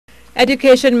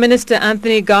Education Minister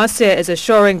Anthony Garcia is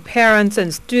assuring parents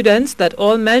and students that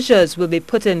all measures will be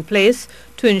put in place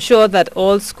to ensure that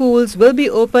all schools will be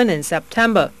open in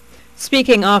September.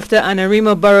 Speaking after an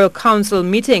Arima Borough Council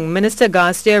meeting, Minister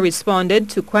Garcia responded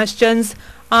to questions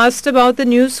asked about the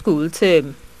new school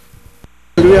term.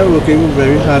 We are working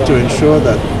very hard to ensure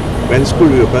that when school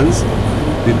reopens,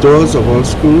 the doors of all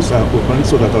schools are open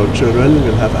so that our children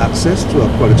will have access to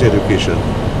a quality education.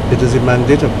 It is a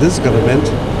mandate of this government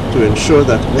to ensure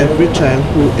that every child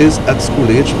who is at school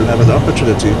age will have an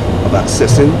opportunity of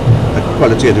accessing a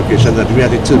quality education that we are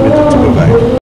determined to provide.